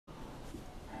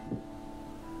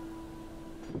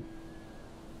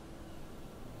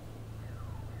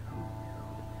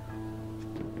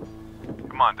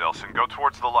Come on, Delson, go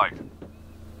towards the light.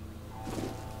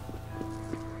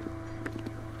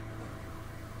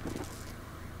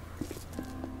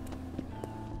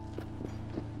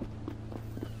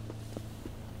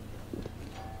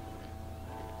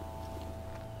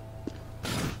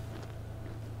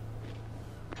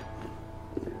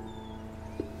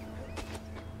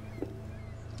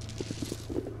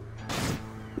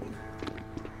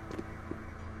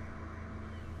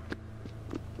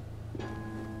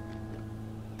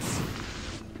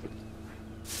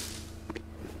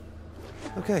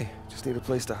 Okay, just need a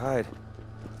place to hide.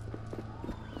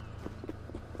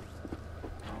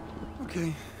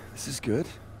 Okay, this is good.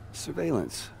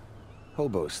 Surveillance.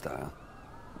 Hobo style.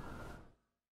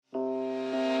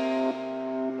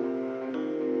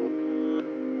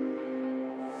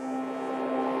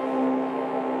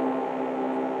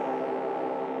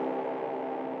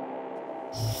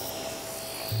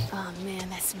 Oh man,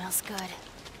 that smells good.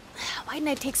 Why didn't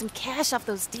I take some cash off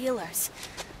those dealers?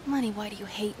 Money, why do you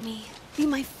hate me? Be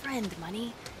my friend,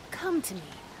 Money. Come to me.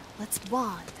 Let's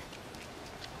bond.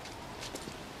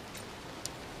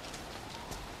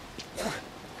 No!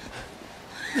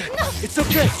 It's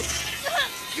okay!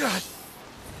 God!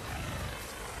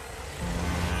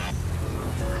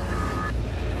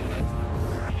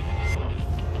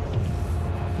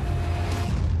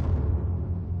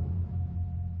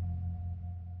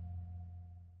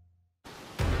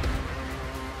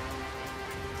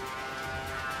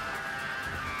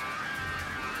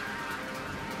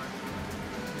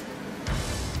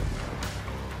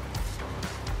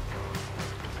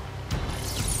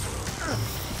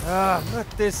 Ah, not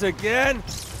this again!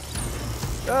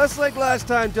 Just like last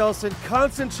time, Delson.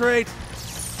 Concentrate!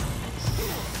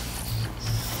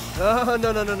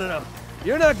 No.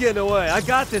 You're not getting away. I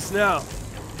got this now.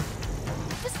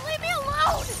 Just leave me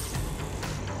alone!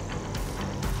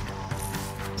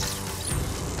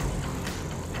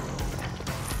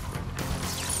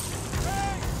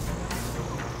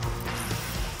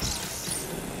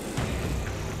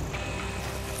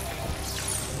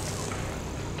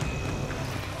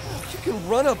 You can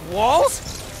run up walls?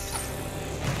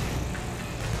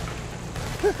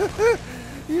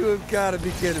 You have got to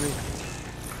be kidding me.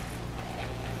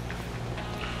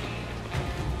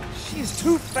 She's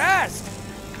too fast!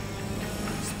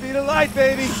 Speed of light,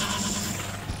 baby!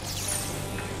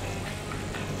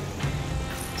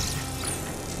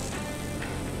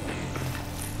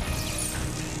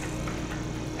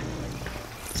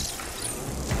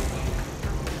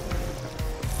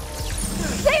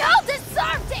 They all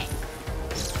deserved it!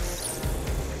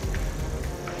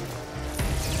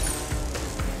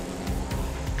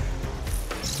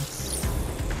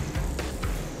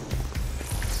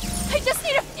 I just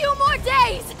need a few more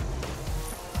days!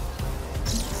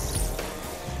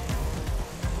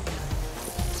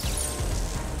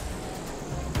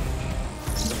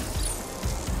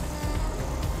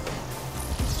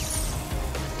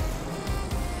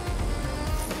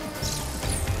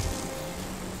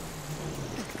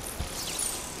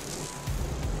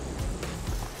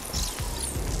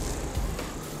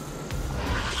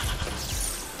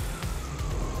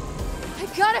 I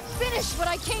gotta finish what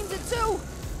I came to do!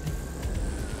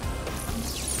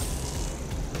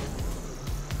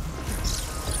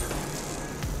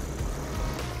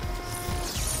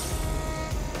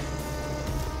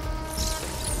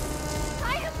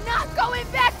 I am not going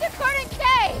back to Curtin K!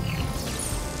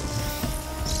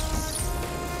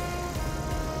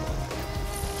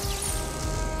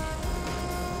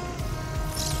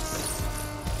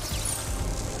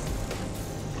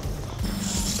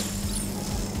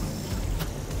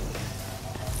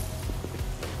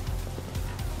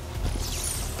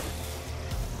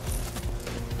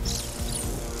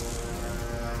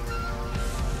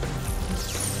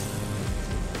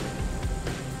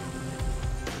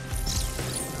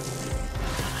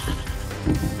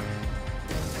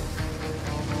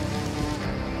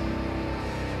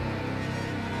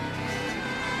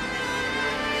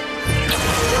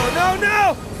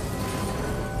 No!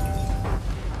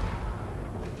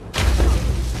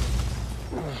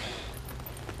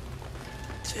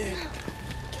 Dude,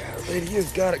 God, lady,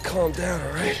 you've got to calm down,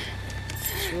 all right?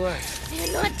 Just relax.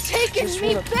 You're not taking Just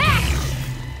me wanna- back!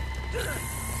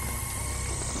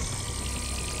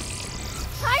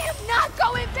 I am not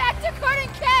going back to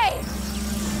Curtin K!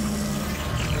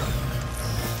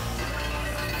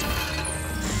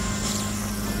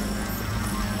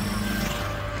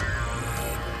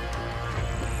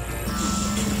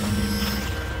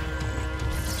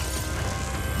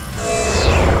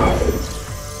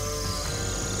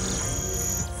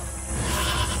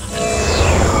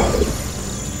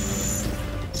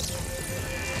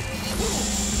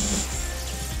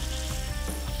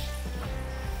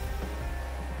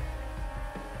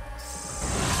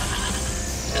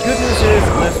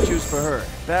 less juice for her.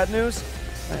 Bad news?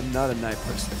 I am not a night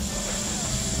person.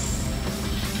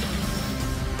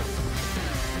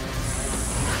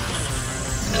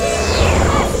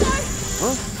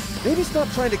 Huh? Maybe stop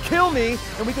trying to kill me,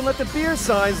 and we can let the beer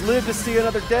signs live to see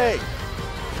another day.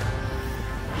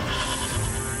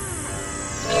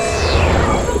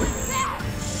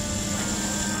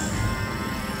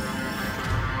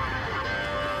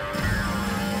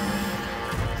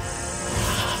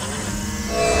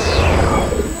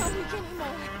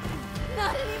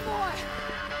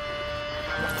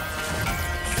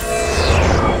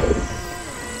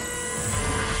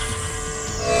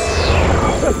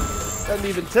 Doesn't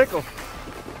even tickle.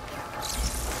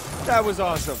 That was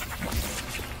awesome.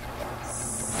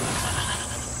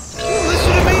 You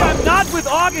listen to me, I'm not with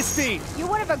Augustine! You're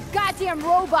one of her goddamn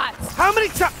robots! How many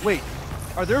times? Wait,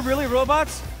 are there really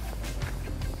robots?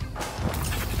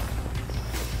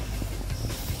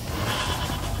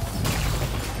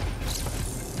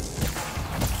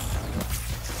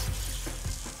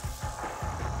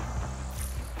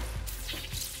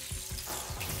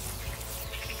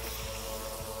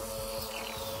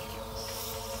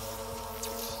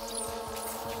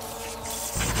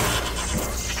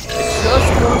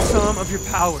 Some of your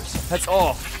powers, that's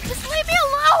all. Just leave me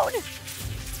alone!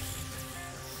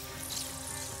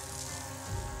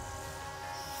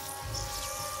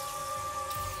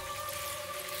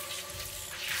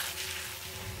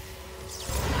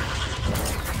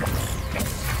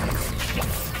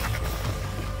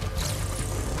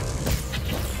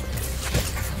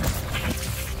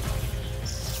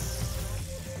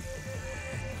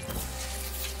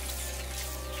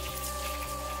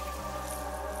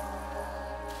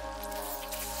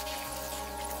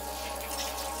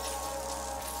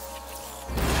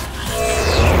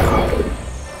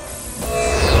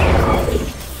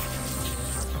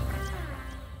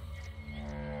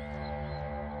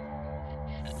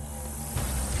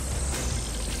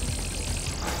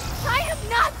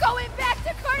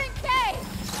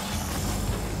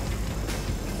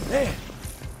 Man,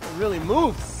 it really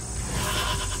moved.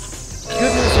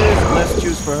 Good news is less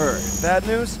juice for her. Bad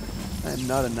news, I am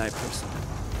not a night person.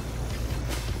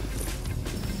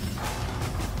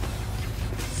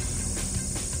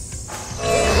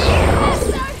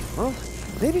 Well,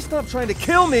 maybe stop trying to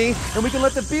kill me, and we can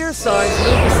let the beer signs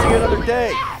live to see another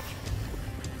day.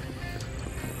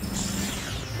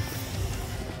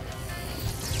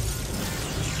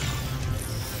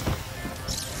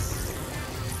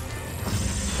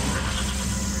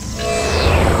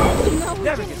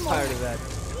 Never gets tired of that.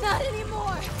 Not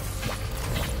anymore.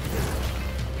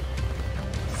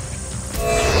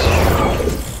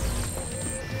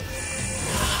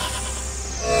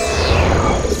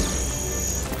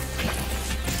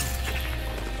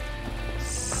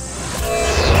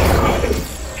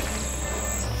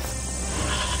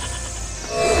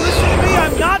 Listen to me,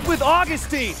 I'm not with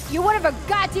Augustine! You're one of her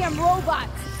goddamn robots.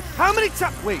 How many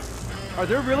times? Wait, are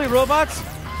there really robots?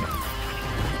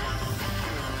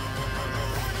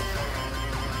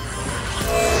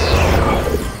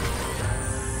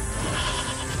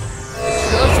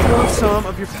 Some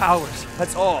of your powers,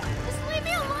 that's all. Just leave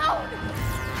me alone!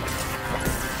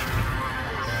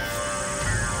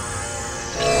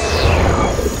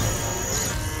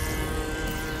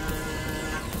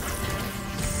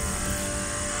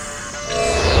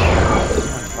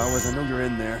 Powers, I know you're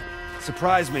in there.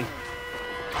 Surprise me.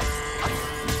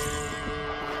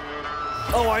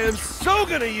 Oh, I am so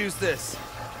gonna use this!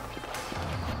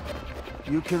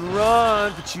 You can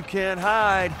run, but you can't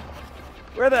hide.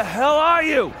 Where the hell are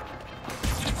you?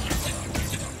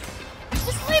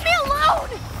 Just leave me alone!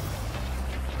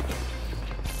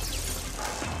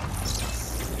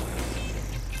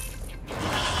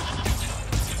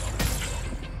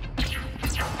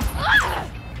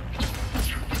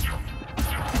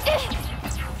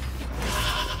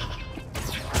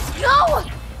 No!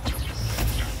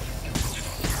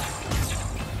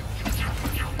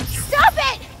 Stop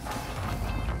it!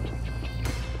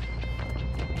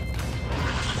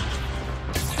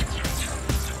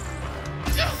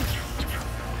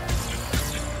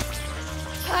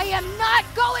 I am not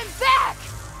going back!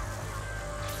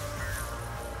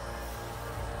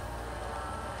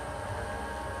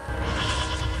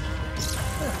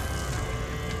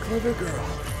 Clever girl.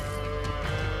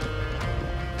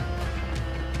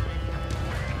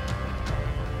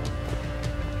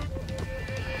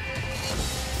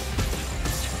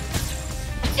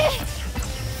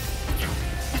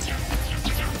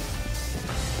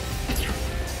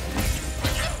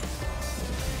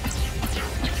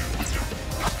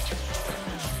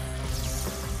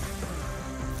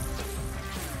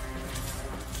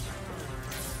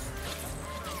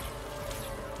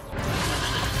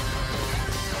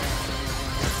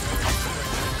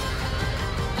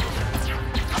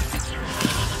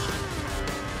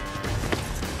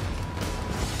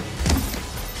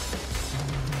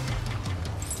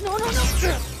 No, no, no!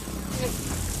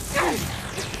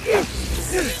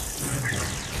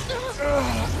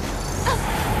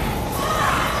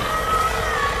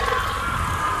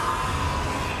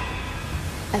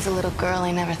 As a little girl,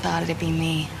 I never thought it'd be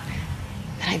me.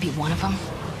 That I'd be one of them.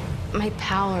 My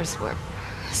powers were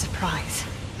a surprise.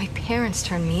 My parents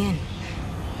turned me in.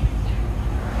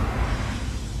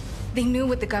 They knew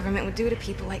what the government would do to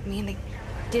people like me, and they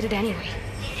did it anyway.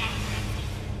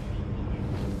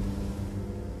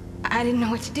 I didn't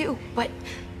know what to do, but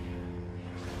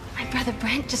my brother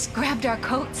Brent just grabbed our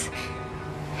coats,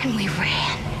 and we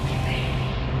ran.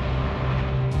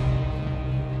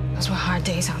 Those were hard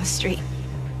days on the street.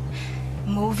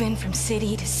 Moving from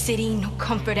city to city, no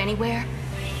comfort anywhere.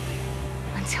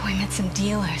 Until we met some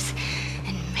dealers,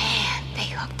 and man, they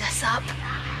hooked us up.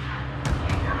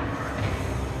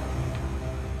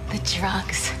 The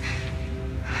drugs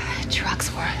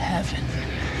were heaven.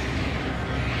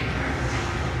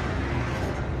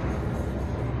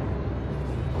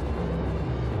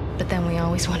 But then we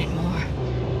always wanted more.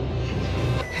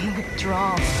 And the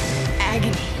withdrawal,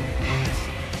 agony.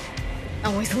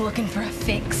 Always looking for a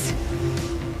fix.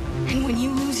 And when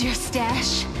you lose your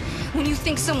stash, when you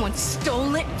think someone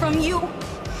stole it from you,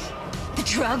 the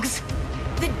drugs,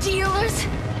 the dealers,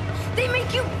 they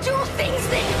make you do things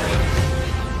that...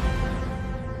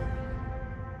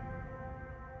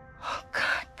 Oh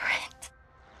God, Brent.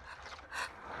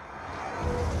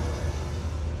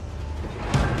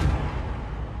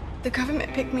 The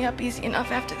government picked me up easy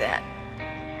enough after that.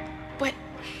 But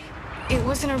it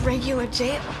wasn't a regular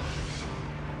jail.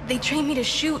 They trained me to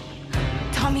shoot,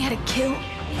 taught me how to kill.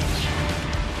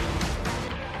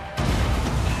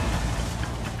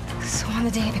 So on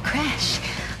the day of the crash,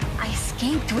 I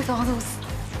escaped with all those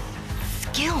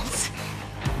skills.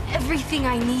 Everything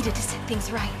I needed to set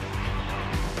things right.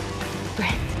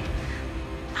 Brent,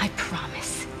 I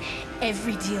promise,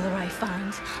 every dealer I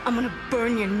find, I'm gonna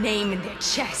burn your name in their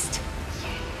chest.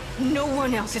 No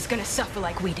one else is gonna suffer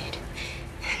like we did.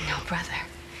 No brother.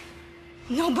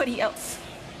 Nobody else.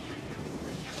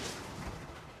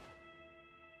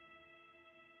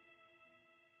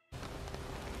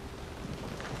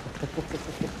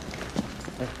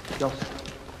 Hey,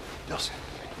 Delson,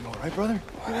 you all right, brother?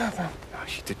 What happened? Oh,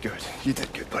 you did good. You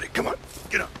did good, buddy. Come on,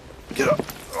 get up. Get up.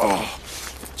 Oh.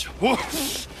 Whoa.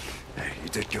 Hey, you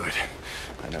did good.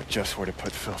 I know just where to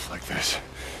put filth like this.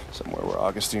 Somewhere where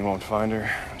Augustine won't find her,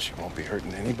 and she won't be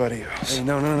hurting anybody else. Hey,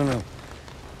 no.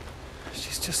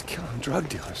 She's just killing drug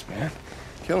dealers, man.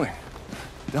 Killing?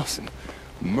 Nelson,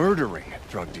 murdering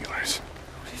drug dealers.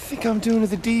 What do you think I'm doing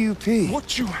to the DUP?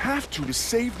 What you have to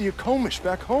save the Akomish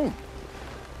back home.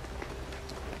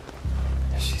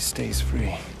 She stays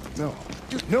free. No.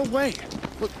 Dude, no way.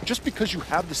 Look, just because you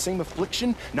have the same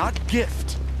affliction, not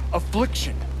gift,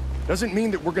 affliction, doesn't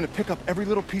mean that we're gonna pick up every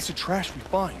little piece of trash we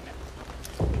find.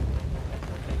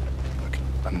 Look,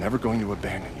 I'm never going to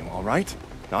abandon you, all right?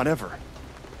 Not ever.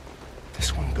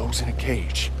 This one goes in a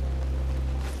cage.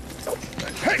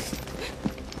 Hey!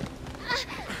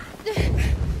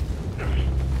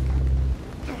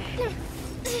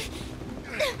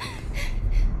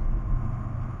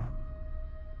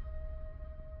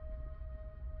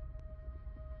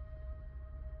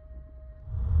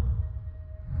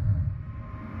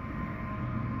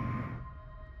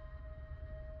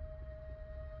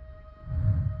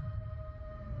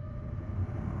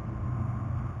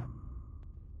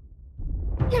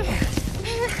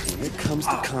 When it comes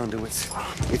to conduits,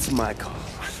 it's my call.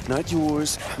 Not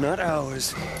yours, not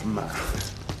ours, mine.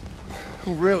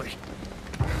 Oh, really?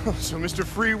 So Mr.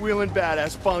 Freewheeling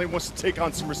Badass finally wants to take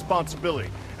on some responsibility.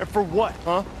 And for what,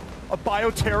 huh? A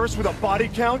bioterrorist with a body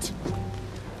count?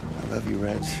 I love you,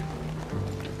 Reg.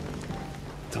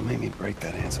 Don't make me break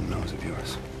that handsome nose of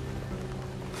yours.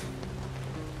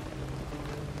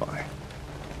 Why?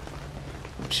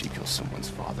 When she kills someone's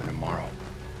father tomorrow,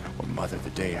 or mother the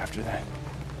day after that,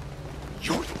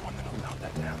 you're the one that allowed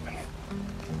that to happen.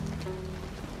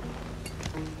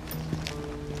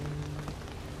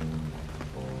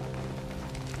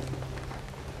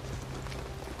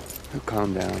 You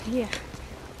calm down. Yeah.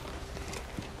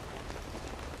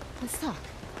 Let's talk.